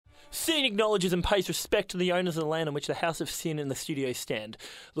Sin acknowledges and pays respect to the owners of the land on which the House of Sin and the studios stand,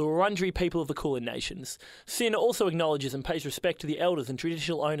 the Wurundjeri people of the Kulin Nations. Sin also acknowledges and pays respect to the elders and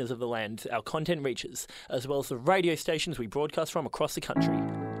traditional owners of the land our content reaches, as well as the radio stations we broadcast from across the country.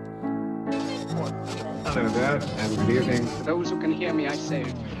 Hello there, and good evening. For those who can hear me, I say it.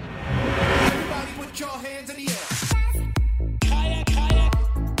 Everybody put your hands in the air. Kayak, kayak.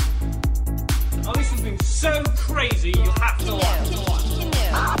 Oh, this has been so crazy, you have to watch.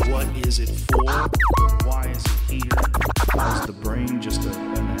 What is it for? Why is it here? Is the brain just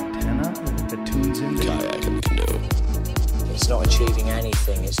an antenna that tunes into Kayak and Canoe. It's not achieving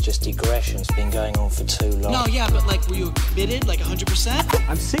anything, it's just digression. It's been going on for too long. No, yeah, but like, were you committed, like 100%?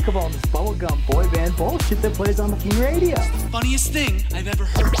 I'm sick of all this bubblegum boy band bullshit that plays on the fucking radio. Funniest thing I've ever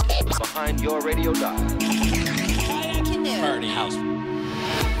heard. Behind your radio dial. Kayak, Canoe. Party house.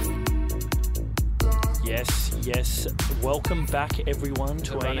 Yes. Welcome back, everyone,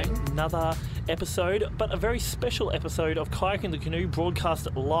 to another episode, but a very special episode of Kayak and the Canoe, broadcast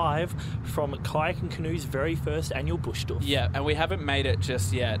live from Kayak and Canoe's very first annual bush tour. Yeah, and we haven't made it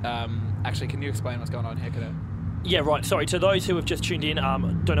just yet. Actually, can you explain what's going on here, Canoe? Yeah, right. Sorry, to those who have just tuned in,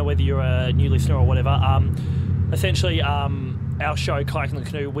 don't know whether you're a new listener or whatever. Essentially, our show, Kayak and the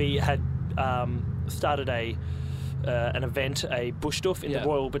Canoe, we had started an event, a bush stuff in the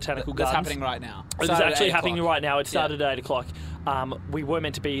Royal Botanical Gardens. That's happening right now. It's actually happening right now. It started at 8 o'clock. We were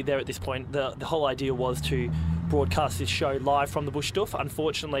meant to be there at this point. The whole idea was to broadcast this show live from the bush stuff.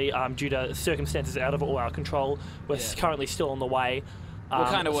 Unfortunately, due to circumstances out of all our control, we're currently still on the way.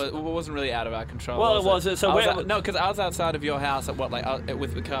 It wasn't really out of our control. Well, it was. Because I was outside of your house at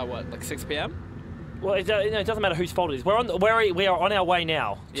with the car, like 6 p.m? Well, it doesn't matter whose fault it is. We are on our way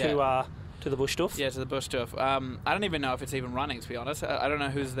now to the bush stuff? Yeah, to the bush stuff. I don't even know if it's even running, to be honest. I don't know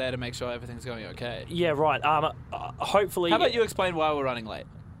who's there to make sure everything's going okay. Yeah, right. Hopefully... How about you explain why we're running late?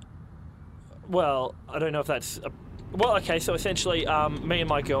 Well, I don't know if that's... Well, okay, so essentially, me and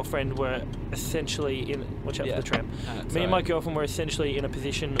my girlfriend were essentially in... Watch out for the tram. Me and my girlfriend were essentially in a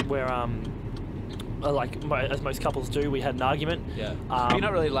position where... as most couples do, we had an argument. Yeah. You're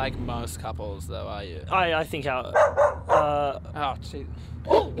not really like most couples, though, are you? I think our... oh, jeez.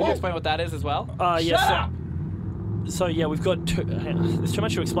 Can you explain what that is as well? Yes. So, we've got... there's too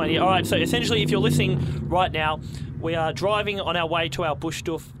much to explain here. All right, so essentially, if you're listening right now, we are driving on our way to our bush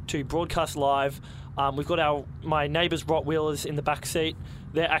stuff to broadcast live. We've got my neighbours' Rottweilers in the back seat.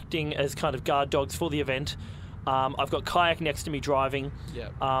 They're acting as kind of guard dogs for the event. I've got Kayak next to me driving.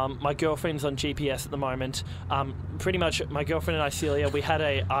 My girlfriend's on GPS at the moment. Pretty much, my girlfriend and I, Celia, we had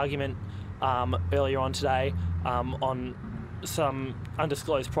an argument earlier on today on some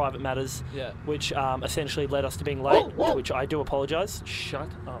undisclosed private matters, which essentially led us to being late, which I do apologise. Shut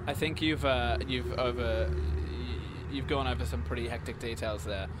up. I think you've gone over some pretty hectic details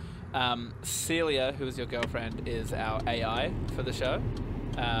there. Celia, who is your girlfriend, is our AI for the show.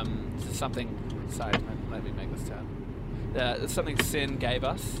 Sorry, let me make this turn. It's something Sin gave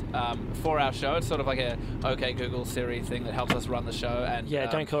us for our show. It's sort of like a OK Google Siri thing that helps us run the show. And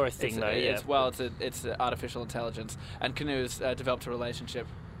don't call her a thing though. It's artificial intelligence. And Canoe's developed a relationship.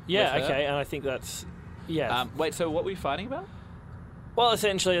 Yeah, with her. okay, and I think that's wait, so what were you fighting about? Well,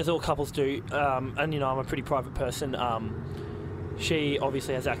 essentially, as all couples do, and I'm a pretty private person. She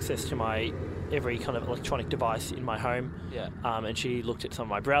obviously has access to my every kind of electronic device in my home. And she looked at some of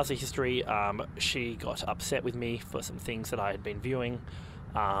my browser history. She got upset with me for some things that I had been viewing,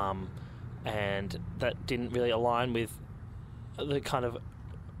 and that didn't really align with the kind of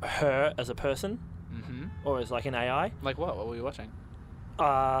her as a person, or as like an AI. Like what? What were you watching?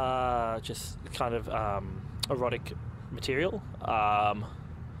 Just kind of erotic material.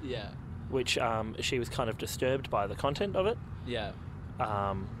 Which she was kind of disturbed by the content of it. Yeah.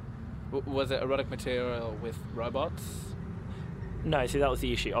 Was it erotic material with robots? No, see, that was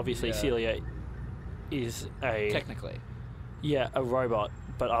the issue. Obviously, Celia is technically. Yeah, a robot,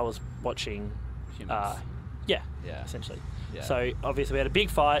 but I was watching... Humans. Essentially. Yeah. So, obviously, we had a big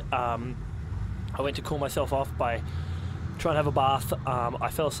fight. I went to cool myself off by trying to have a bath. I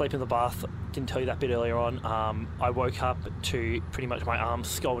fell asleep in the bath. Didn't tell you that bit earlier on. I woke up to pretty much my arms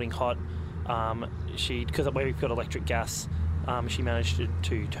scalding hot. Because we've got electric gas, she managed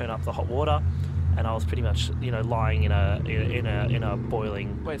to turn up the hot water, and I was pretty much lying in a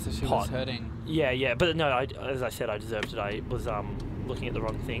boiling. Wait, so she pot. was hurting? Yeah, but no, as I said, I deserved it. I was looking at the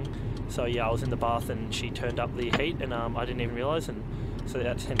wrong thing, so I was in the bath and she turned up the heat, and I didn't even realise, and so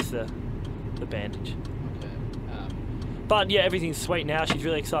that's hence the bandage. But yeah, everything's sweet now. She's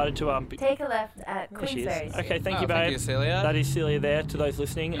really excited to take a left at Queensbury. Okay, thank you, babe. Thank you, Celia. That is Celia there. To those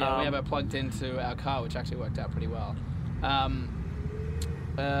listening, we have it plugged into our car, which actually worked out pretty well.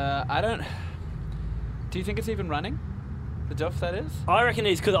 I don't... Do you think it's even running? The Duff, that is? I reckon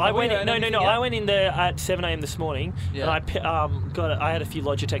it is, because I went in... No, yet? I went in there at 7 a.m. this morning, and I had a few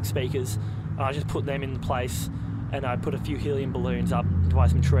Logitech speakers, and I just put them in place, and I put a few helium balloons up by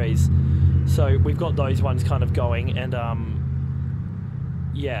some trees. So we've got those ones kind of going, and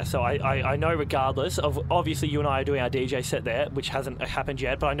so I know regardless of, obviously you and I are doing our DJ set there, which hasn't happened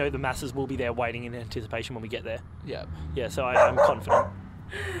yet, but I know the masses will be there waiting in anticipation when we get there. Yeah. Yeah, so I'm confident.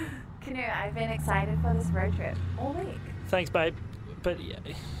 Canoe, I've been excited for this road trip all week. Thanks, babe. But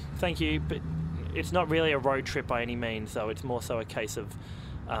thank you, but it's not really a road trip by any means, though. It's more so a case of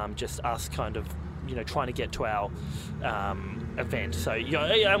just us kind of, trying to get to our event. So,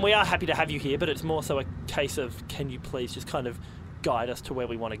 and we are happy to have you here, but it's more so a case of, can you please just kind of guide us to where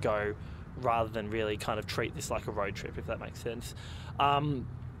we want to go, rather than really kind of treat this like a road trip, if that makes sense.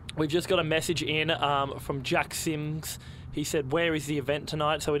 We've just got a message in from Jack Sims. He said, where is the event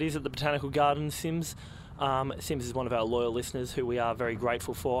tonight? So it is at the Botanical Gardens, Sims. Sims is one of our loyal listeners who we are very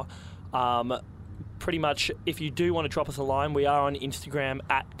grateful for. Pretty much, if you do want to drop us a line, we are on Instagram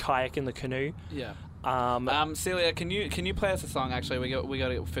at Kayak in the Canoe. Yeah. Celia, can you play us a song? Actually, we got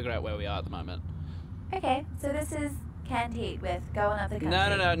to figure out where we are at the moment. Okay, so this is Canned Heat with Going Up the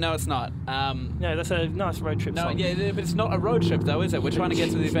Country. No, it's not. No, that's a nice road trip song. No, yeah, but it's not a road trip though, is it? We're trying to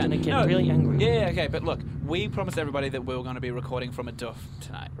get to the event. It's going to get really angry. Yeah, okay, but look, we promised everybody that we were going to be recording from a Duff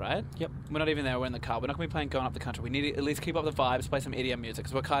tonight, right? Yep. We're not even there, we're in the car. We're not going to be playing Going Up the Country. We need to at least keep up the vibes, play some EDM music,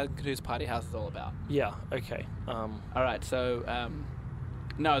 because what Canoe's Party House is all about. Yeah, okay. Alright, so,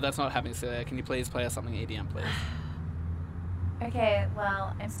 no, that's not happening, Celia. Can you please play us something EDM, please? Okay,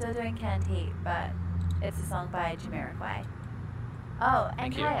 well, I'm still doing Canned Heat, but it's a song by Jamiroquai. Oh, and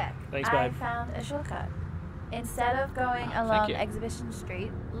Thank you. Kayak. Thanks, I babe. found a shortcut. Instead of going along Exhibition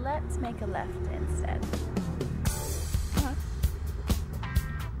Street, let's make a left instead.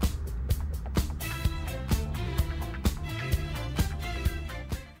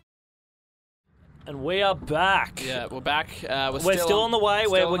 And we are back. Yeah, we're back. We're still on the way.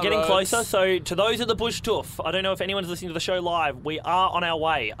 We're getting roads. closer. So to those at the Bush Tuff, I don't know if anyone's listening to the show live. We are on our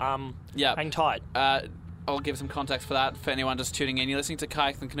way. Hang tight. I'll give some context for that for anyone just tuning in. You're listening to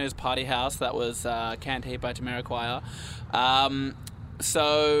Kayak and Canoe's Party House. That was Canned Heat by Jamiroquai.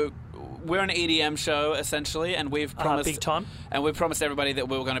 So we're an EDM show essentially, and we've promised big time. And we've promised everybody that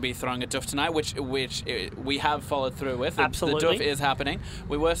we were going to be throwing a Duff tonight, which we have followed through with. Absolutely, the Duff is happening.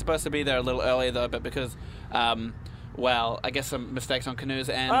 We were supposed to be there a little earlier though, but because. I guess some mistakes on Canoe's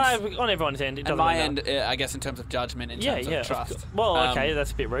end. On everyone's end. It doesn't my matter. end, I guess, in terms of judgment, in terms of trust. Well, okay,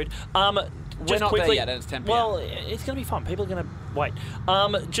 that's a bit rude. We're not there yet, and it's 10 p.m. Well, it's going to be fun. People are going to wait.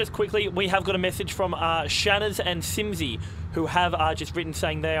 Just quickly, we have got a message from Shanners and Simsy, who have just written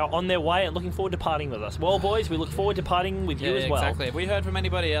saying they are on their way and looking forward to partying with us. Well, boys, we look forward to partying with you as well. Exactly. Have we heard from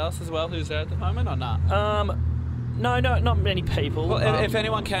anybody else as well who's there at the moment, or not? No, not many people. Well, if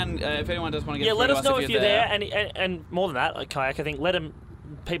anyone does want to get let us know if you're there, and more than that, Kayak, I think let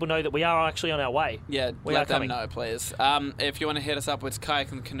people know that we are actually on our way. Yeah, we let are coming. them know, please. If you want to hit us up, it's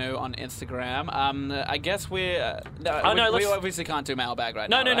Kayak and Canoe on Instagram. I guess we obviously can't do mailbag right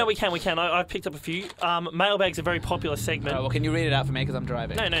now. No, we can. I've picked up a few. Mailbag's a very popular segment. Well, can you read it out for me because I'm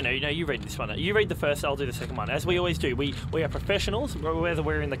driving? No, you read this one. You read the first, I'll do the second one. As we always do. We are professionals, whether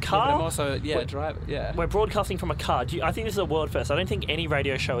we're in the car. But I'm also, we're broadcasting from a car. I think this is a world first. I don't think any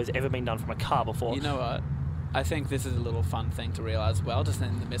radio show has ever been done from a car before. You know what? I think this is a little fun thing to realise as well, just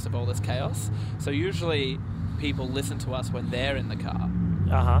in the midst of all this chaos. So usually people listen to us when they're in the car.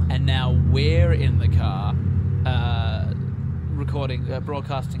 And now we're in the car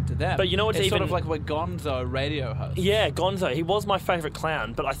broadcasting to them. But you know what's it's even... sort of like we're Gonzo radio hosts. Yeah, Gonzo. He was my favourite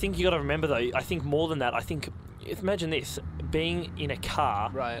clown. But I think you got to remember, though, I think more than that, imagine this, being in a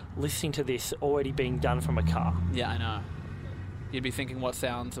car, listening to this already being done from a car. Yeah, I know. You'd be thinking what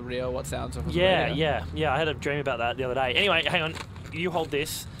sounds are real, what sounds are radio. Yeah. I had a dream about that the other day. Anyway, hang on. You hold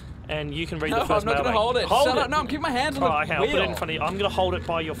this, and you can read the first mailbag. No, I'm not going to hold it. Shut up. No, I'm keeping my hands on the wheel. Okay, I'll put it in front of you. I'm going to hold it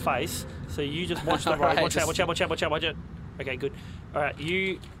by your face, so you just watch the road. Watch out. Okay, good. All right,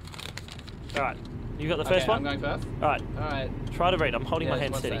 you got the first one? I'm going first. All right. Try to read. I'm holding my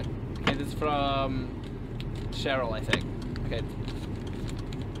hand steady. Okay, this is from Cheryl, I think.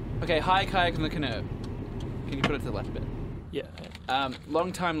 Okay, hi, Kayak and the Canoe. Can you put it to the left a bit? Yeah.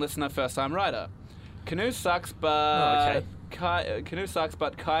 Long time listener, first time writer. Canoe sucks, but Canoe sucks,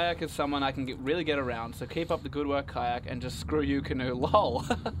 but Kayak is someone I can really get around. So keep up the good work, Kayak, and just screw you, Canoe. Lol.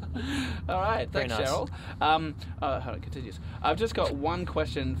 All right, thanks, nice. Cheryl. Hold on, continues. I've just got one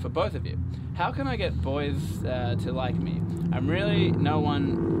question for both of you. How can I get boys to like me? I'm really no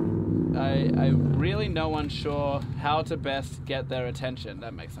one I really no unsure how to best get their attention.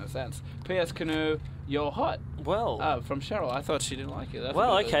 That makes no sense. P.S. Canoe, you're hot. Well, from Cheryl. I thought she didn't like you.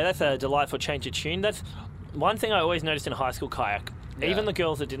 That's a delightful change of tune. That's one thing I always noticed in high school kayak. Yeah. Even the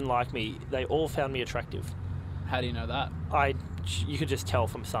girls that didn't like me, they all found me attractive. How do you know that? You could just tell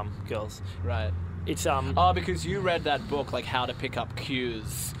from some girls. Right. It's because you read that book, like How to Pick Up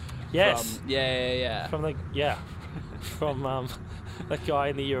Cues. Yes. From that guy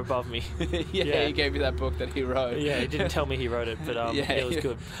in the year above me. yeah, he gave you that book that he wrote. Yeah, he didn't tell me he wrote it, but it was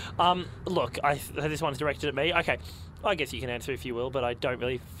good. Look, this one's directed at me. Okay, I guess you can answer if you will, but I don't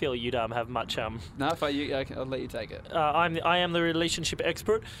really feel you'd have much. No, I'll let you take it. I am the relationship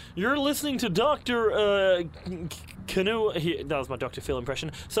expert. You're listening to Dr. Canoe. That was my Dr. Phil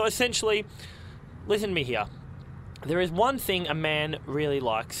impression. So essentially, listen to me here. There is one thing a man really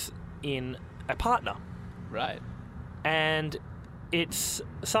likes in a partner. Right. And it's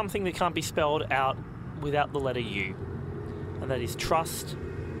something that can't be spelled out without the letter U. And that is trust,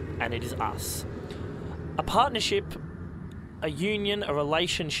 and it is us. A partnership, a union, a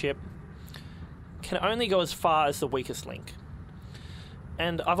relationship can only go as far as the weakest link.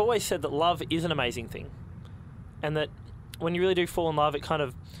 And I've always said that love is an amazing thing. And that when you really do fall in love, it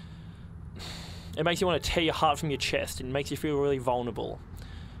makes you want to tear your heart from your chest and makes you feel really vulnerable.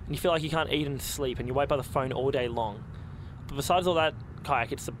 And you feel like you can't eat and sleep and you wait by the phone all day long. But besides all that,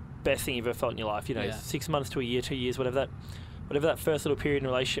 kayak, it's the best thing you've ever felt in your life. 6 months to a year, 2 years, whatever that first little period in a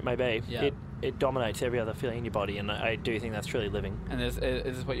relationship may be, it dominates every other feeling in your body, and I do think that's truly living. And is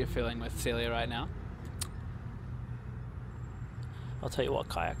this what you're feeling with Celia right now? I'll tell you what,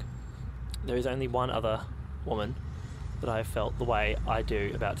 kayak. There is only one other woman that I have felt the way I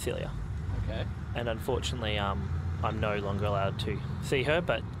do about Celia. Okay. And unfortunately, I'm no longer allowed to see her,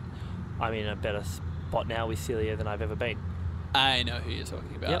 but I'm in a better spot now with Celia than I've ever been. I know who you're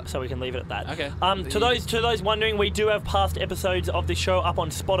talking about. Yep, so we can leave it at that. Okay. To those wondering, we do have past episodes of this show up on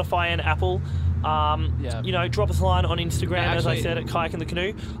Spotify and Apple. Drop us a line on Instagram, as I said, at Kayak and the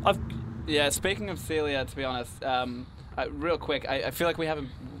Canoe. Speaking of Celia, to be honest, real quick, I feel like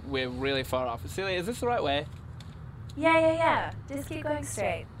we're really far off. Celia, is this the right way? Yeah. Just keep going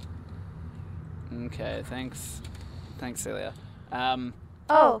straight. Okay, thanks, Celia.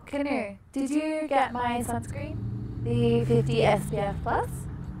 Canoe, did you get my sunscreen? The 50 SPF plus?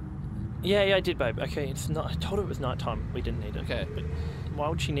 Yeah, I did, babe. Okay, it's not. I told her it was nighttime. We didn't need it. Okay. But why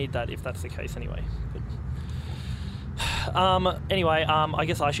would she need that if that's the case anyway? But, anyway, I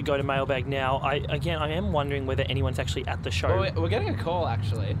guess I should go to mailbag now. I am wondering whether anyone's actually at the show. Well, we're getting a call,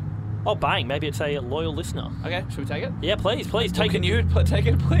 actually. Oh, bang. Maybe it's a loyal listener. Okay, should we take it? Yeah, please, take it. Can you take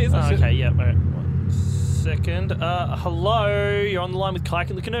it, please? Okay, yeah. All right. 1 second. Hello, you're on the line with Kayak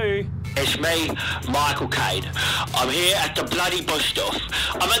and the Canoe. It's me, Michael Caine. I'm here at the bloody bush stuff.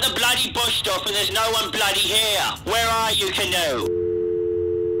 I'm at the bloody bush stuff and there's no one bloody here. Where are you, Canoe?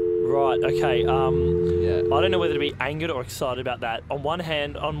 Right, okay. I don't know whether to be angered or excited about that. On one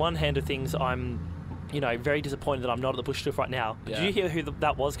hand of things, I'm very disappointed that I'm not at the bush stuff right now. Did you hear who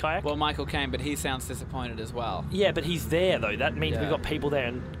that was, Kayak? Well, Michael Caine, but he sounds disappointed as well. Yeah, but he's there, though. That means we've got people there,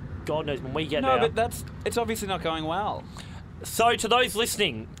 and God knows when we get there. No, but it's obviously not going well. So, to those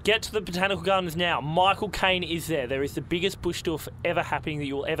listening, get to the Botanical Gardens now. Michael Caine is there. There is the biggest bush stuff ever happening that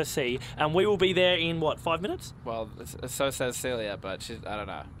you will ever see, and we will be there in, 5 minutes? Well, so says Celia, but I don't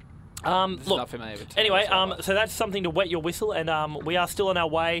know. Look, not familiar with anyway, so that's something to wet your whistle, and we are still on our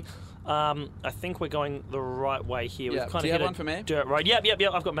way. I think we're going the right way here. Yeah. Do you have one for me? Dirt road. Yep.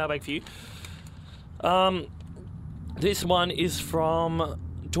 I've got mailbag for you. This one is from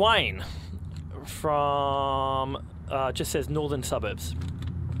Dwayne. Just says Northern Suburbs.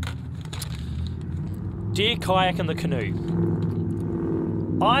 Dear Kayak and the Canoe,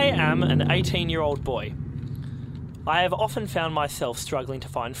 I am an 18-year-old boy. I have often found myself struggling to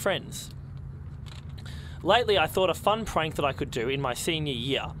find friends. Lately, I thought a fun prank that I could do in my senior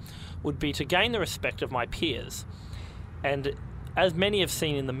year would be to gain the respect of my peers. And as many have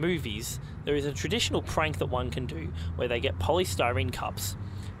seen in the movies, there is a traditional prank that one can do where they get polystyrene cups,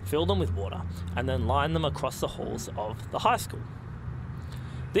 fill them with water, and then line them across the halls of the high school.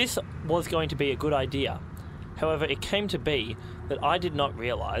 This was going to be a good idea. However, it came to be that I did not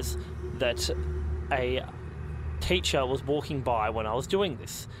realise that a teacher was walking by when I was doing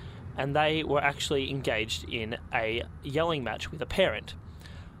this, and they were actually engaged in a yelling match with a parent.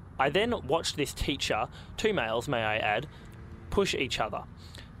 I then watched this teacher, 2 males may I add, push each other.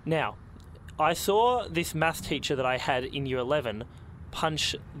 Now, I saw this maths teacher that I had in year 11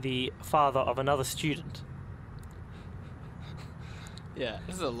 punch the father of another student. Yeah,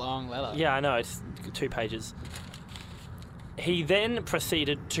 this is a long letter. Yeah, I know, it's 2 pages. He then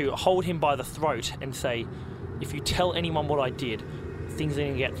proceeded to hold him by the throat and say, if you tell anyone what I did, things are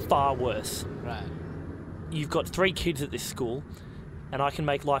going to get far worse. Right. You've got 3 kids at this school, and I can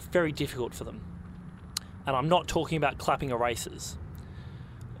make life very difficult for them. And I'm not talking about clapping erasers.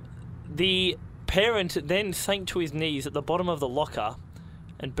 The parent then sank to his knees at the bottom of the locker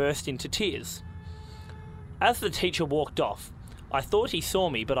and burst into tears. As the teacher walked off, I thought he saw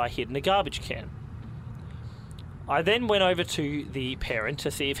me, but I hid in a garbage can. I then went over to the parent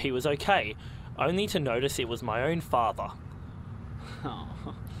to see if he was okay, only to notice it was my own father. Oh.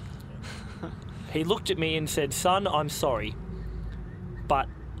 He looked at me and said, "Son, I'm sorry, but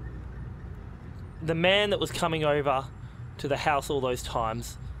the man that was coming over to the house all those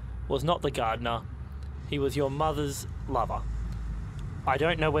times was not the gardener. He was your mother's lover. I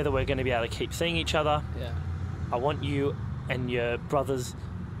don't know whether we're going to be able to keep seeing each other. Yeah. I want you and your brothers,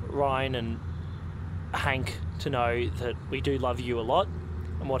 Ryan and Hank, to know that we do love you a lot,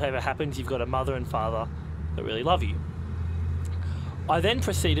 and whatever happens, you've got a mother and father that really love you." I then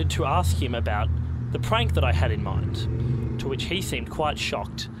proceeded to ask him about the prank that I had in mind, to which he seemed quite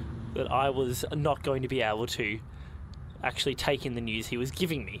shocked that I was not going to be able to actually take in the news he was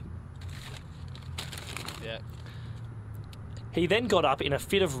giving me. Yeah. He then got up in a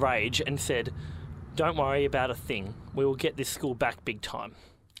fit of rage and said, "Don't worry about a thing. We will get this school back big time.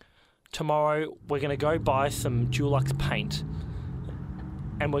 Tomorrow, we're going to go buy some Dulux paint,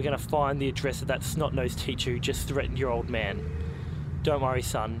 and we're going to find the address of that snot-nosed teacher who just threatened your old man. Don't worry,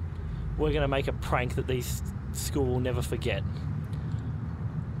 son. We're going to make a prank that these school will never forget."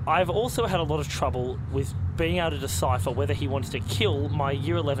 I've also had a lot of trouble with being able to decipher whether he wants to kill my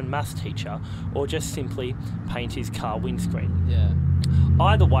Year 11 maths teacher or just simply paint his car windscreen. Yeah.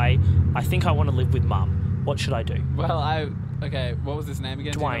 Either way, I think I want to live with Mum. What should I do? Well, okay, what was his name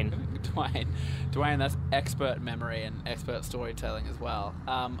again? Dwayne. Dwayne, that's expert memory and expert storytelling as well.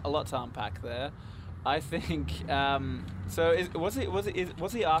 A lot to unpack there. I think. Was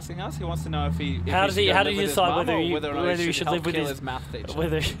he asking us? He wants to know if he. How did he decide whether he should live with his math teacher?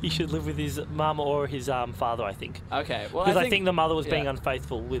 Whether he should live with his mum or his father? I think. Okay. Well, because I think the mother was being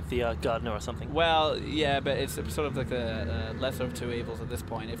unfaithful with the gardener or something. Well, yeah, but it's sort of like the lesser of two evils at this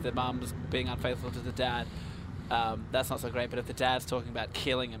point. If the mum's being unfaithful to the dad, that's not so great. But if the dad's talking about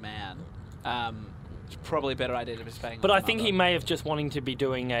killing a man, it's probably a better idea to be staying. But I think he may have just wanting to be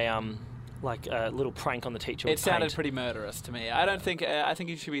doing a like a little prank on the teacher. It sounded pretty murderous to me. I don't think. I think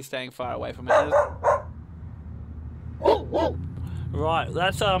you should be staying far away from it. Right,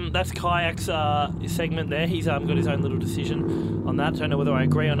 that's Kayak's segment there. He's got his own little decision on that. Don't know whether I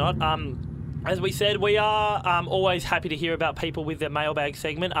agree or not. As we said, we are always happy to hear about people with their mailbag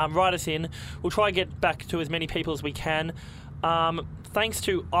segment. Write us in. We'll try and get back to as many people as we can. Thanks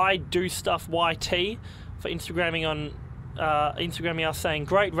to I Do Stuff YT for Instagramming us saying,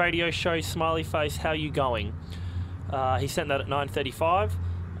 "Great radio show, smiley face, how you going?" He sent that at 9:35.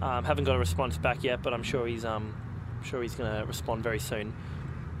 Haven't got a response back yet, but I'm sure he's going to respond very soon.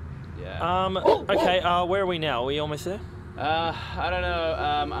 Yeah. Okay. Where are we now? Are we almost there? I don't know.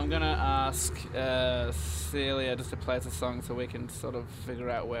 I'm gonna ask Celia just to play us a song so we can sort of figure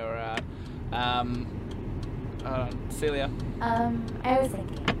out where we're at. Celia. I was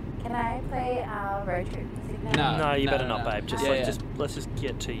thinking, can I play road trip music now? No, you better not, babe. Just let's just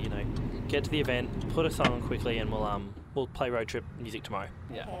get to get to the event, put a song on quickly, and we'll play road trip music tomorrow.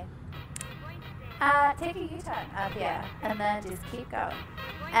 Yeah. Okay. Take a U-turn up here, and then just keep going.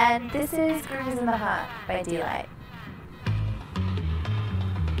 And this is Grooves in the Heart by D-Light.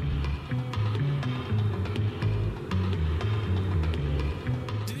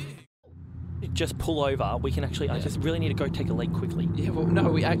 Just pull over. We can actually. I just really need to go take a leak quickly. Yeah. Well,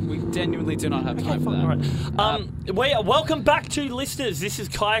 no, we genuinely do not have time for that. All right. Welcome back to listeners. This is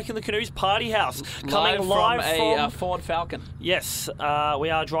Kayak and the Canoe's Party House, coming live from a Ford Falcon. Yes,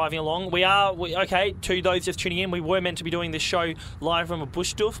 we are driving along. Okay. To those just tuning in, we were meant to be doing this show live from a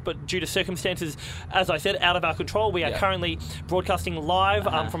bush doof, but due to circumstances, as I said, out of our control, we are currently broadcasting live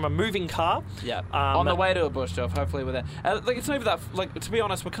from a moving car. Yeah. On the way to a bush doof. Hopefully, we're there. It's not even that. To be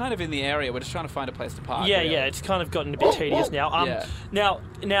honest, we're kind of in the area. We're just trying to find a place to park. Yeah, it's kind of gotten a bit tedious now.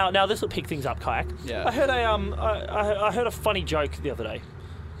 Now this will pick things up, Kayak. Yeah. I heard I heard a funny joke the other day.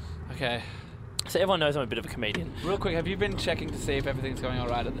 Okay. So everyone knows I'm a bit of a comedian. Real quick, have you been checking to see if everything's going all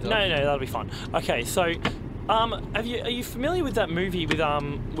right at the door? No, that'll be fine. Okay, so are you familiar with that movie with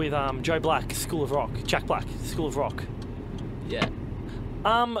Joe Black, Jack Black, School of Rock? Yeah.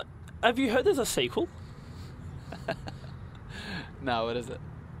 Have you heard there's a sequel? No, what is it?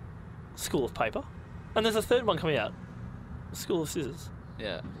 School of Paper. And there's a third one coming out. School of Scissors.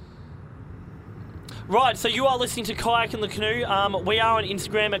 Yeah. Right, so you are listening to Kayak in the Canoe. We are on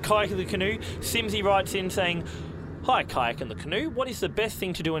Instagram at Kayak in the Canoe. Simsy writes in saying, "Hi, Kayak in the Canoe. What is the best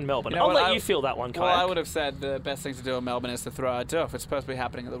thing to do in Melbourne?" I'll let you feel that one, Kayak. Well, I would have said the best thing to do in Melbourne is to throw a doof. It's supposed to be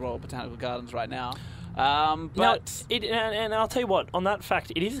happening at the Royal Botanical Gardens right now. But and I'll tell you what, on that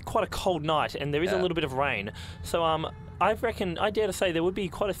fact, it is quite a cold night and there is a little bit of rain. So I reckon, I dare to say, there would be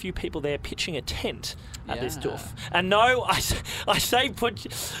quite a few people there pitching a tent at this doof. And no, I say put...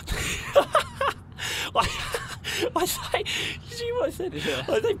 I say, you see what I said? Yeah.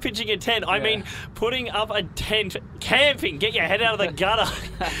 I say pitching a tent. I mean putting up a tent, camping. Get your head out of the gutter.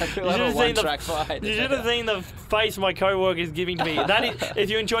 You should have seen the face my co-worker is giving to me. That is, if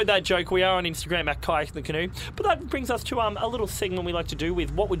you enjoyed that joke, we are on Instagram at Kayak in the Canoe. But that brings us to a little segment we like to do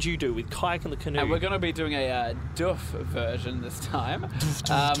with what would you do with Kayak in the Canoe? And we're going to be doing a doof version this time.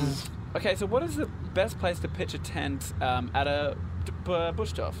 Okay, so what is the best place to pitch a tent at a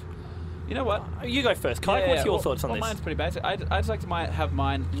bush doof? You know what? You go first, Kayak. What's your thoughts on this? Mine's pretty basic. I'd just like to have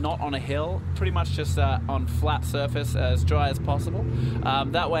mine not on a hill, pretty much just on flat surface, as dry as possible.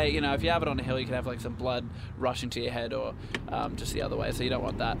 That way, you know, if you have it on a hill, you can have like some blood rushing to your head, or just the other way. So you don't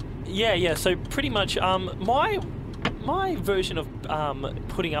want that. Yeah. So pretty much, my version of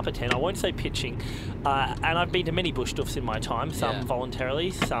putting up a tent, I won't say pitching, and I've been to many bush doofs in my time. Some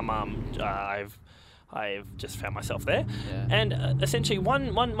voluntarily, some I've just found myself there. Yeah. And essentially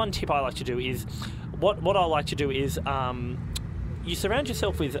one tip I like to do is, what I like to do is, you surround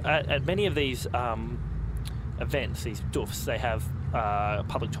yourself with, at many of these events, these doofs, they have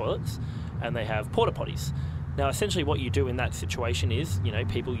public toilets and they have porta potties. Now, essentially what you do in that situation is, you know,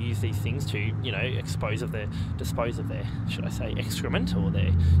 people use these things to, you know, dispose of their, should I say, excrement or their,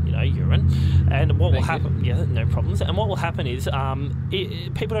 you know, urine. And what will happen... Yeah, no problems. And what will happen is,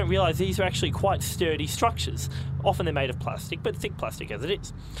 people don't realise these are actually quite sturdy structures. Often they're made of plastic, but thick plastic as it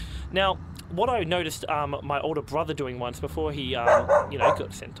is. Now, what I noticed my older brother doing once before he, you know,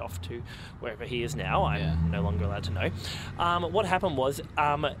 got sent off to wherever he is now, I'm no longer allowed to know, what happened was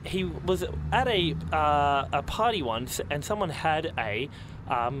he was at a party once, and someone had a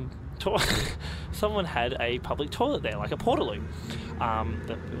public toilet there, like a portaloo.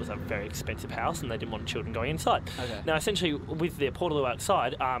 It was a very expensive house, and they didn't want children going inside. Okay. Now, essentially, with their portaloo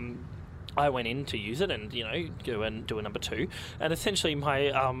outside, I went in to use it and, you know, go and do a number 2. And essentially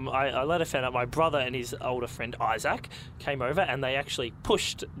I later found out my brother and his older friend Isaac came over, and they actually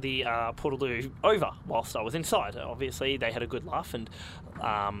pushed the portaloo over whilst I was inside. Obviously, they had a good laugh, and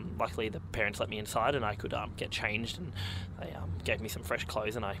luckily the parents let me inside and I could get changed, and they gave me some fresh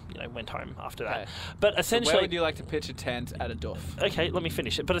clothes, and I, you know, went home after that. Okay. But essentially... So where would you like to pitch a tent at a doof? Okay, let me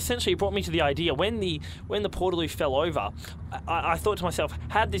finish it. But essentially it brought me to the idea, when the portaloo fell over, I thought to myself,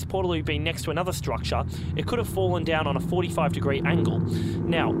 had this portaloo been next to another structure, it could have fallen down on a 45-degree angle.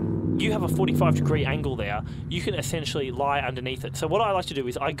 Now, you have a 45-degree angle there, you can essentially lie underneath it. So what I like to do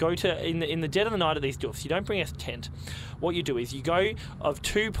is I go to, in the dead of the night at these doofs, you don't bring a tent. What you do is you go of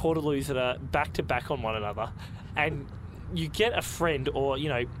 2 portaloos that are back to back on one another, and you get a friend, or, you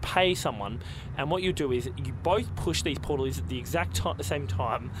know, pay someone, and what you do is you both push these portaloos at the exact same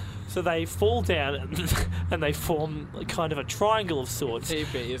time, so they fall down and they form kind of a triangle of sorts.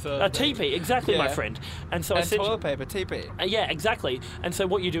 Teepee. A teepee, exactly, my friend. And so toilet paper, teepee. Yeah, exactly. And so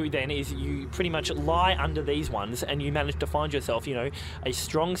what you do then is you pretty much lie under these ones, and you manage to find yourself, you know, a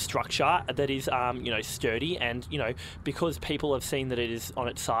strong structure that is, you know, sturdy, and, you know, because people have seen that it is on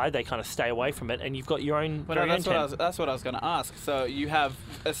its side, they kind of stay away from it, and you've got your own. Well, that's what I was going to ask. So you have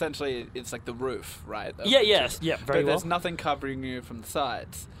essentially, it's like the roof, right? Yeah, very well. But there's nothing covering you from the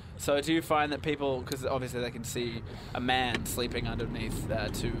sides. So do you find that people, because obviously they can see a man sleeping underneath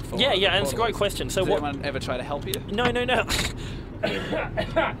 2 floors? Yeah, and it's a great question. So does anyone ever try to help you? No.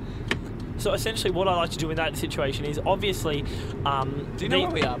 So essentially what I like to do in that situation is, obviously... do you know where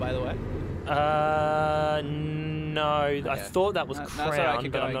we are, by the way? No. Okay. I thought that was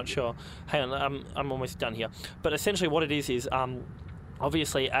Crown, but I'm not sure. Hang on, I'm almost done here. But essentially what it is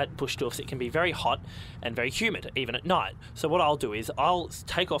obviously at bush doofs it can be very hot and very humid, even at night. So what I'll do is I'll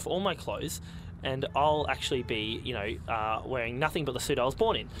take off all my clothes, and I'll actually be, you know, wearing nothing but the suit I was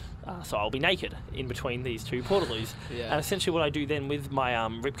born in. So I'll be naked in between these 2 portaloos. Yeah. And essentially what I do then with my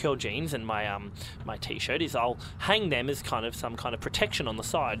rip curl jeans and my my t-shirt is I'll hang them as some kind of protection on the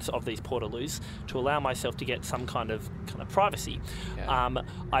sides of these portaloos to allow myself to get some kind of privacy. Okay.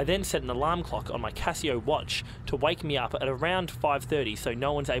 I then set an alarm clock on my Casio watch to wake me up at around 5:30, so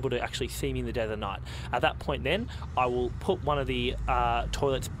no one's able to actually see me in the dead of the night. At that point then, I will put one of the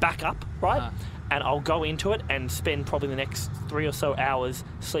toilets back up, right? Uh-huh. And I'll go into it and spend probably the next 3 or so hours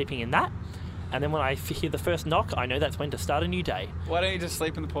sleeping in that. And then when I hear the first knock, I know that's when to start a new day. Why don't you just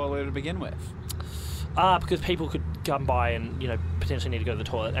sleep in the portaloo to begin with? Because people could come by and, potentially need to go to the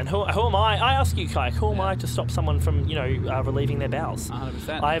toilet. And who am I? I ask you, Kayak, who am I to stop someone from, relieving their bowels?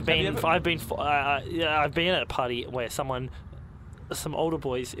 100%. I've been at a party where some older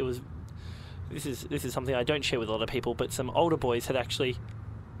boys, this is something I don't share with a lot of people, but some older boys had actually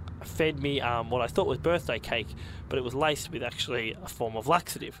fed me what I thought was birthday cake, but it was laced with actually a form of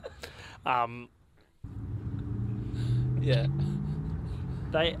laxative. Yeah.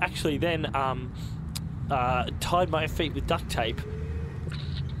 They actually then tied my feet with duct tape,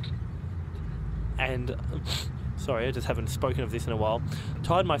 and sorry, I just haven't spoken of this in a while.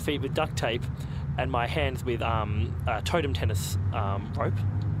 Tied my feet with duct tape and my hands with totem tennis rope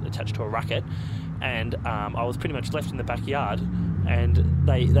attached to a racket, and I was pretty much left in the backyard. And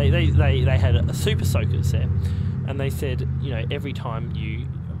they had super soakers there, and they said, every time you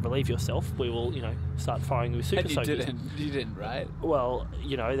relieve yourself, we will, start firing with super soakers. You didn't, right? Well,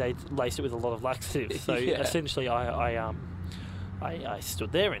 they laced it with a lot of laxatives. So essentially, I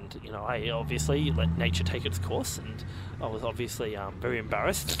stood there, and I obviously let nature take its course, and I was obviously very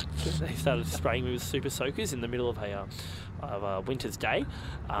embarrassed. They started spraying me with super soakers in the middle of a winter's day.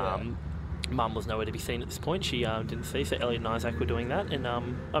 Mum was nowhere to be seen at this point. She didn't see, so Elliot and Isaac were doing that,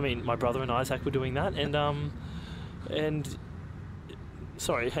 and my brother and Isaac were doing that, and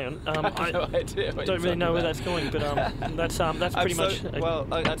sorry, hang on. I no idea don't really know where that's going, but that's pretty much. Well,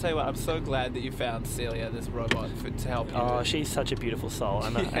 I'll tell you what. I'm so glad that you found Celia, this robot, to help you. Oh, she's such a beautiful soul,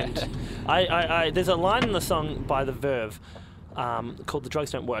 and there's a line in the song by The Verve called "The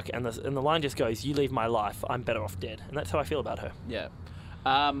Drugs Don't Work," and the line just goes, "You leave my life, I'm better off dead," and that's how I feel about her. Yeah.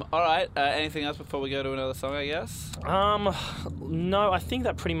 All right. Anything else before we go to another song, I guess? No, I think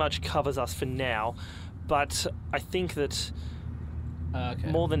that pretty much covers us for now. But I think that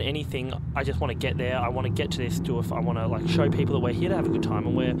more than anything, I just want to get there. I want to get to this doof. I want to show people that we're here to have a good time,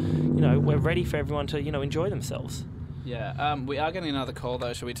 and we're ready for everyone to enjoy themselves. Yeah. We are getting another call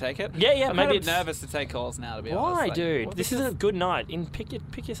though. Should we take it? Yeah. I'm maybe kind of nervous to take calls now. To be honest. Why, dude? This is a good night.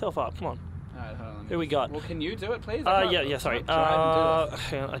 Pick yourself up. Come on. Alright, hold on. Who we got? Well, can you do it, please? Sorry.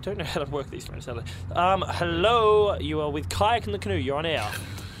 Hang on, I don't know how to work these phones. Hello, you are with Kayak and the Canoe. You're on air.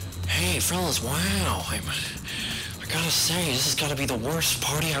 Hey, fellas, wow. I gotta say, this has gotta be the worst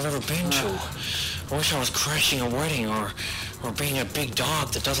party I've ever been to. I wish I was crashing a wedding or being a big dog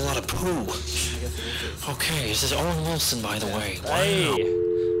that does a lot of poo. Okay, this is Owen Wilson, by the way. Wow. Hey,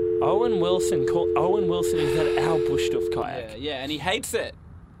 Owen Wilson. Owen Wilson is at our bush stuff, Kayak. Yeah, and he hates it.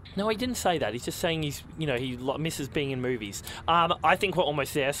 No, he didn't say that. He's just saying he misses being in movies. I think we're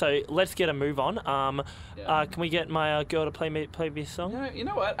almost there, so let's get a move on. Can we get my girl to play this song? No, you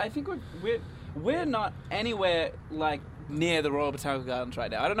know what? I think we're not anywhere near the Royal Botanical Gardens right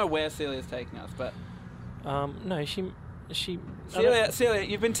now. I don't know where Celia's taking us, but no, she. Celia,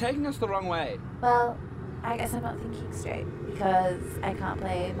 you've been taking us the wrong way. Well, I guess I'm not thinking straight because I can't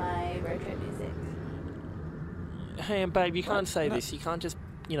play my road trip music. Hey, babe, you can't say this. You can't just.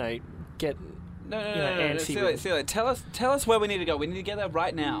 Get no, Celia, tell us where we need to go. We need to get there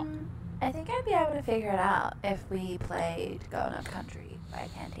right now. I think I'd be able to figure it out if we played Going Up Country by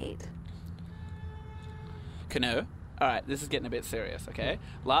Canoe. Canoe? Alright, this is getting a bit serious, okay?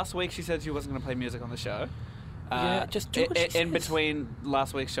 Last week she said she wasn't going to play music on the show. Just do what she in says. Between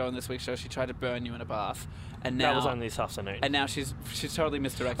last week's show and this week's show, she tried to burn you in a bath. And now, that was only this afternoon. And now she's totally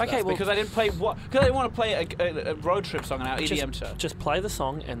misdirected us. Well, because I didn't want to play a road trip song on our EDM show. Just play the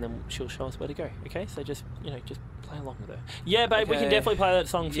song and then she'll show us where to go. Okay, so just play along with her. Yeah, babe, we can definitely play that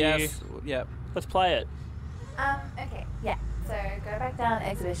song for you. Yeah. Let's play it. Okay, yeah. So go back down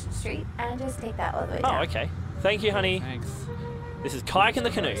Exhibition Street and just take that all the way down. Oh, okay. Thank you, honey. Thanks. This is Kayak and the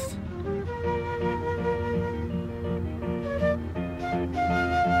Canoe.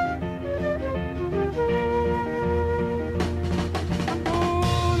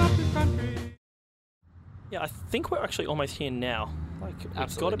 Yeah, I think we're actually almost here now.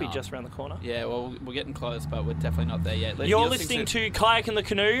 It's got to be just around the corner. Yeah, well, we're getting close, but we're definitely not there yet. You're listening to Kayak and the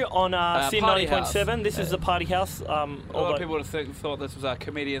Canoe on Sin 90.7. This is the party house. A lot of people would have thought this was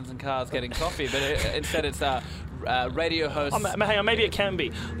comedians and cars getting coffee, but instead it's radio hosts. Hang on, maybe it can be.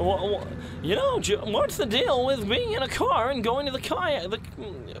 What's the deal with being in a car and going to the kayak?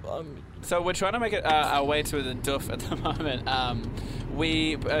 So we're trying to make it our way to the Duff at the moment.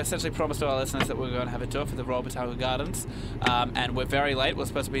 We essentially promised to our listeners that we were going to have a Duff at the Royal Botanical Gardens, and we're very late. We're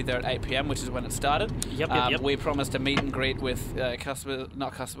supposed to be there at 8 p.m, which is when it started. Yep. We promised a meet and greet with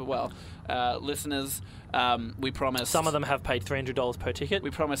listeners. We promised... Some of them have paid $300 per ticket. We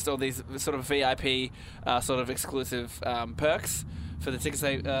promised all these sort of VIP, sort of exclusive perks for the tickets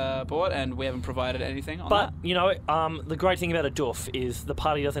they bought, and we haven't provided anything on that. But, the great thing about a doof is the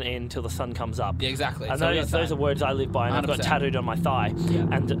party doesn't end until the sun comes up. Yeah, exactly. And So those are words I live by, and 100%. I've got tattooed on my thigh. Yeah.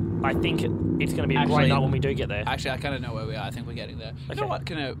 And I think it's going to be a great night when we do get there. Actually, I kind of know where we are. I think we're getting there. Okay. You know what,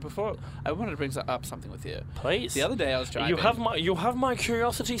 Canoe, before, I wanted to bring up something with you. Please. The other day I was driving. You have my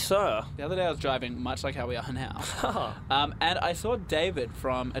curiosity, sir. The other day I was driving, much like how we are now. And I saw David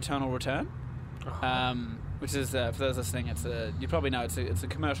from Eternal Return. Which is, for those listening, you probably know, it's a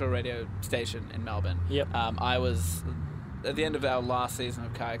commercial radio station in Melbourne. Yep. I was, at the end of our last season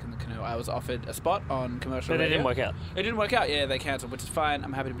of Kayak and the Canoe, I was offered a spot on commercial radio. But it didn't work out. It didn't work out, yeah, they cancelled, which is fine.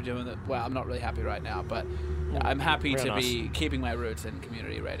 I'm happy to be doing it. Well, I'm not really happy right now, but I'm happy to be keeping my roots in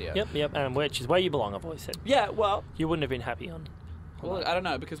community radio. Yep, and which is where you belong, I've always said. Yeah, well... You wouldn't have been happy on... Well, I don't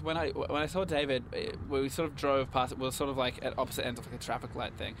know, because when I saw David, we sort of drove past, we were sort of like at opposite ends of like a traffic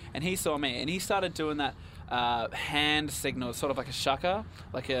light thing, and he saw me, and he started doing that hand signal, sort of like a shucker,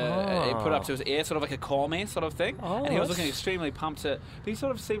 like he put up to his ear, sort of like a call me sort of thing, and he was looking extremely pumped but he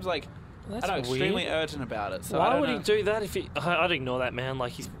sort of seems like, extremely urgent about it. So why would he do that if I'd ignore that man,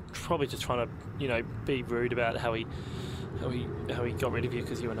 like he's probably just trying to, be rude about how he got rid of you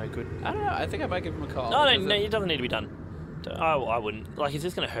because you were no good. I don't know, I think I might give him a call. No, it doesn't need to be done. I wouldn't. Like, it's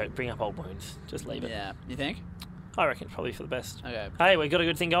just going to hurt, bring up old wounds. Just leave it. Yeah. You think? I reckon it's probably for the best. Okay. Hey, we've got a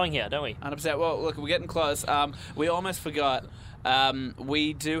good thing going here, don't we? 100%. Well, look, we're getting close. We almost forgot.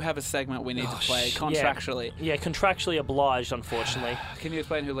 We do have a segment we need to play contractually. Yeah, contractually obliged, unfortunately. Can you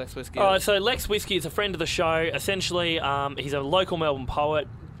explain who Lex Whiskey is? All right, so Lex Whiskey is a friend of the show. Essentially, he's a local Melbourne poet.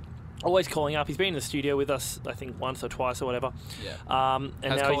 Always calling up. He's been in the studio with us, I think, once or twice or whatever. Yeah. And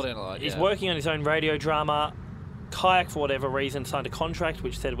has now called in a lot, he's working on his own radio drama. Kayak, for whatever reason, signed a contract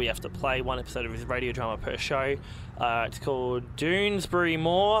which said we have to play one episode of his radio drama per show. It's called Doonesbury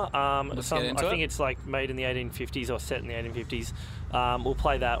Moor. I think it's like made in the 1850s or set in the 1850s. We'll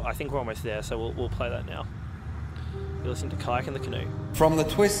play that. I think we're almost there, so we'll play that now. You're listening to Kayak and the Canoe. From the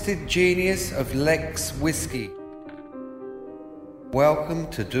twisted genius of Lex Whiskey. Welcome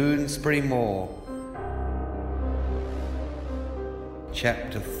to Doonesbury Moor.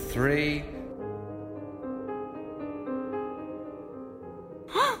 Chapter 3.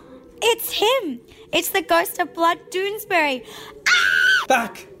 It's him! It's the ghost of Blood Doonesbury!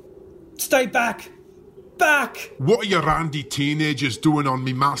 Back! Stay back! Back! What are you randy teenagers doing on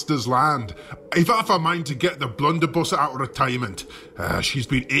me master's land? I've half a mind to get the blunderbuss out of retirement. She's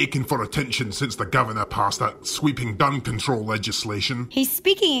been aching for attention since the governor passed that sweeping gun control legislation. He's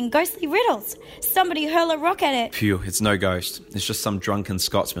speaking in ghostly riddles. Somebody hurl a rock at it. Phew, it's no ghost. It's just some drunken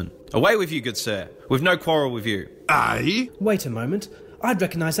Scotsman. Away with you, good sir. We've no quarrel with you. Aye? Wait a moment. I'd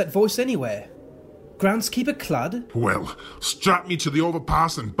recognise that voice anywhere. Groundskeeper Cludd? Well, strap me to the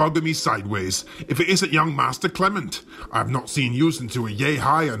overpass and bugger me sideways, if it isn't young Master Clement. I've not seen you since you were yay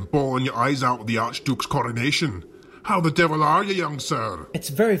high and bawling your eyes out at the Archduke's coronation. How the devil are you, young sir? It's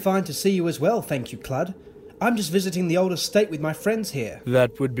very fine to see you as well, thank you, Cludd. I'm just visiting the old estate with my friends here.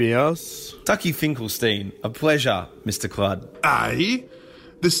 That would be us. Ducky Finkelstein, a pleasure, Mr. Cludd. Aye?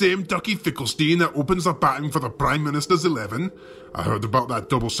 The same Ducky Finkelstein that opens the batting for the Prime Minister's 11. I heard about that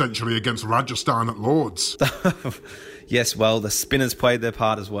double century against Rajasthan at Lord's. Yes, well, the spinners played their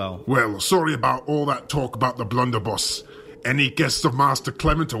part as well. Well, sorry about all that talk about the blunderbuss. Any guests of Master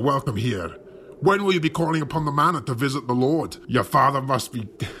Clement are welcome here. When will you be calling upon the manor to visit the Lord? Your father must be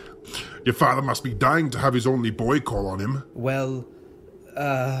dying to have his only boy call on him. Well,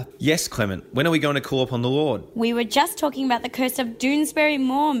 Yes, Clement. When are we going to call upon the Lord? We were just talking about the curse of Doonesbury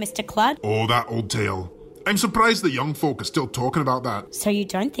Moor, Mr. Cludd. Oh, that old tale. I'm surprised the young folk are still talking about that. So you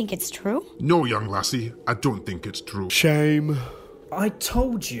don't think it's true? No, young lassie, I don't think it's true. Shame. I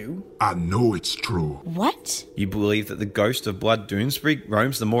told you. I know it's true. What? You believe that the ghost of Blood Doonesbury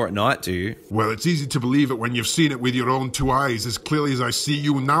roams the moor at night, do you? Well, it's easy to believe it when you've seen it with your own two eyes as clearly as I see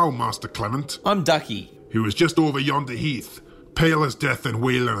you now, Master Clement. I'm Ducky. Who was just over yonder heath, pale as death and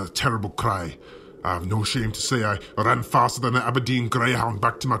wailing a terrible cry. I have no shame to say I ran faster than an Aberdeen greyhound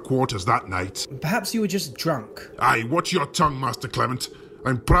back to my quarters that night. Perhaps you were just drunk. Aye, watch your tongue, Master Clement.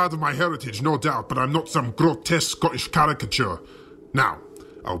 I'm proud of my heritage, no doubt, but I'm not some grotesque Scottish caricature. Now,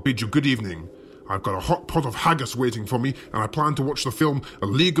 I'll bid you good evening. I've got a hot pot of haggis waiting for me, and I plan to watch the film A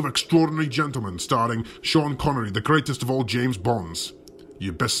League of Extraordinary Gentlemen, starring Sean Connery, the greatest of all James Bonds.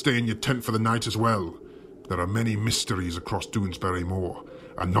 You'd best stay in your tent for the night as well. There are many mysteries across Doonesbury Moor,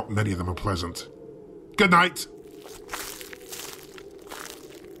 and not many of them are pleasant. Good night.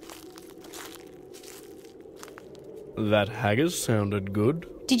 That haggis sounded good.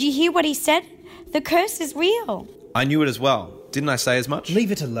 Did you hear what he said? The curse is real. I knew it as well. Didn't I say as much?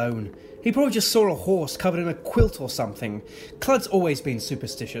 Leave it alone. He probably just saw a horse covered in a quilt or something. Clud's always been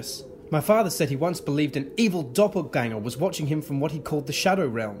superstitious. My father said he once believed an evil doppelganger was watching him from what he called the Shadow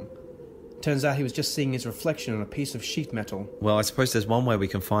Realm. Turns out he was just seeing his reflection on a piece of sheet metal. Well, I suppose there's one way we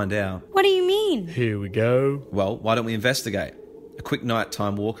can find out. What do you mean? Here we go. Well, why don't we investigate? A quick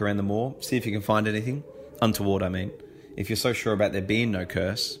nighttime walk around the moor, see if you can find anything. Untoward, I mean. If you're so sure about there being no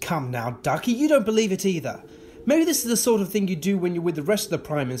curse. Come now, Ducky, you don't believe it either. Maybe this is the sort of thing you do when you're with the rest of the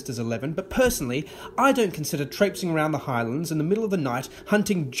Prime Minister's 11, but personally, I don't consider traipsing around the Highlands in the middle of the night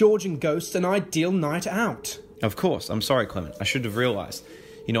hunting Georgian ghosts an ideal night out. Of course. I'm sorry, Clement. I should have realised.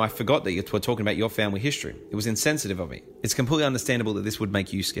 You know, I forgot that you were talking about your family history. It was insensitive of me. It's completely understandable that this would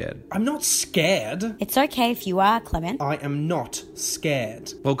make you scared. I'm not scared. It's okay if you are, Clement. I am not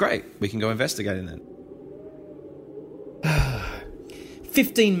scared. Well, great. We can go investigating then.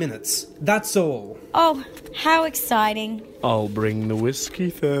 15 minutes. That's all. Oh, how exciting. I'll bring the whiskey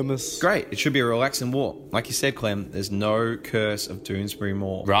thermos. Great. It should be a relaxing walk. Like you said, Clem, there's no curse of Doonesbury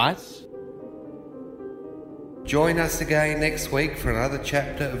Moor. Right? Join us again next week for another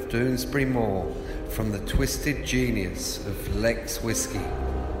chapter of Doonesbury Moor from the twisted genius of Lex Whiskey.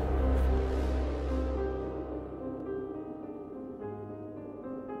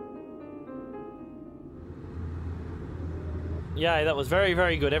 Yeah, that was very,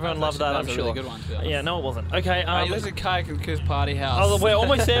 very good. Everyone loved that, I'm sure. That was a really good one, to be honest. Yeah, no, it wasn't. Okay, you listen to Kayak and Koo's Party House. Oh, we're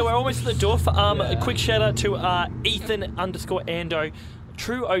almost there. We're almost at the doof. A quick shout out to Ethan_Ando.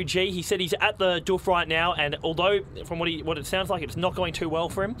 True OG. He said he's at the doof right now, and although from what it sounds like, it's not going too well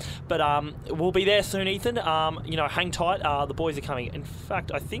for him, but we'll be there soon, Ethan. Hang tight. The boys are coming. In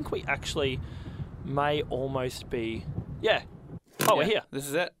fact, I think we actually may almost be. Yeah. Oh, we're here. This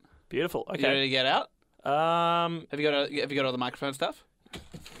is it. Beautiful. Okay. You ready to get out? Have you got all the microphone stuff?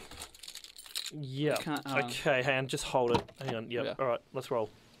 Yeah. Okay, hang on, just hold it. Hang on. Yep. Yeah. All right, let's roll.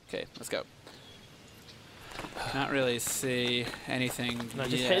 Okay, let's go. Can't really see anything. No,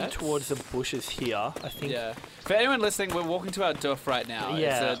 just head towards the bushes here, I think. Yeah. For anyone listening, we're walking to our doof right now.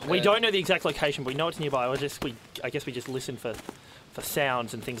 Yeah. We don't know the exact location, but we know it's nearby. I guess we just listen for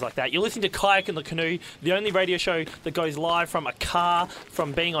sounds and things like that. You're listening to Kayak and the Canoe, the only radio show that goes live from a car,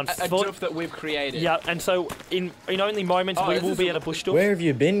 from being on foot. A doof that we've created. Yeah, and so in only moments we will be at a bush doof. Where have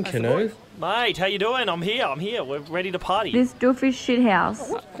you been, Canoe? Mate, how you doing? I'm here. We're ready to party. This doof is shit house.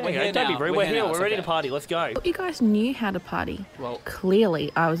 Don't be rude. We're here. We're ready to party. Let's go. You guys knew how to party. Well,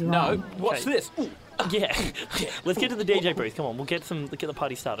 clearly I was wrong. No, what's this? Yeah. Let's get to the DJ booth. Come on, we'll get the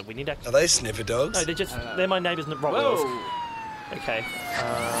party started. We need to. Are they sniffer dogs? No, they're my neighbours' Rottweilers. Okay.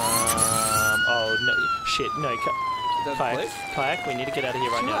 Oh no! Shit! No. Kayak. We need to get out of here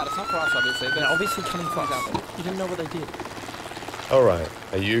right now. It's not for us, obviously. They're obviously coming for us. You didn't know what they did. All right.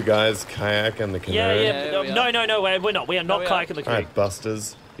 Are you guys Kayak and the Canoe? Yeah. No. We're not. We are not Kayak and the Canoe. All right,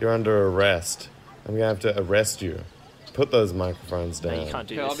 Busters. You're under arrest. I'm gonna have to arrest you. Put those microphones down. No, you can't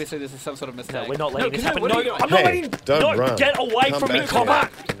do this. Obviously, this is some sort of mistake. No, we're not letting this happen. No, I'm not letting. Don't run. Get away from me, copper!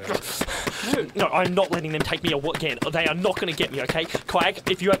 No, I'm not letting them take me again. They are not going to get me, okay?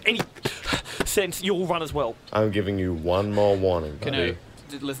 Kayak, if you have any sense, you'll run as well. I'm giving you one more warning, buddy.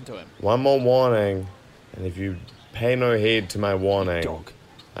 Canoe, listen to him. One more warning, and if you pay no heed to my warning,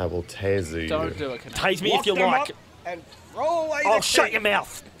 I will taser you. Don't do it, Canoe. Tase me if you like. And throw away the shut your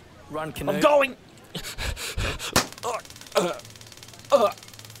mouth. Run, Canoe. I'm going.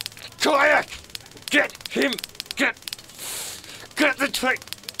 Kayak! Get him! Get the trick!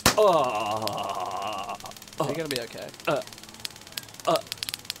 Is he gonna be okay?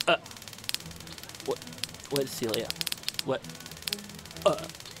 Where's Celia? What? Oh!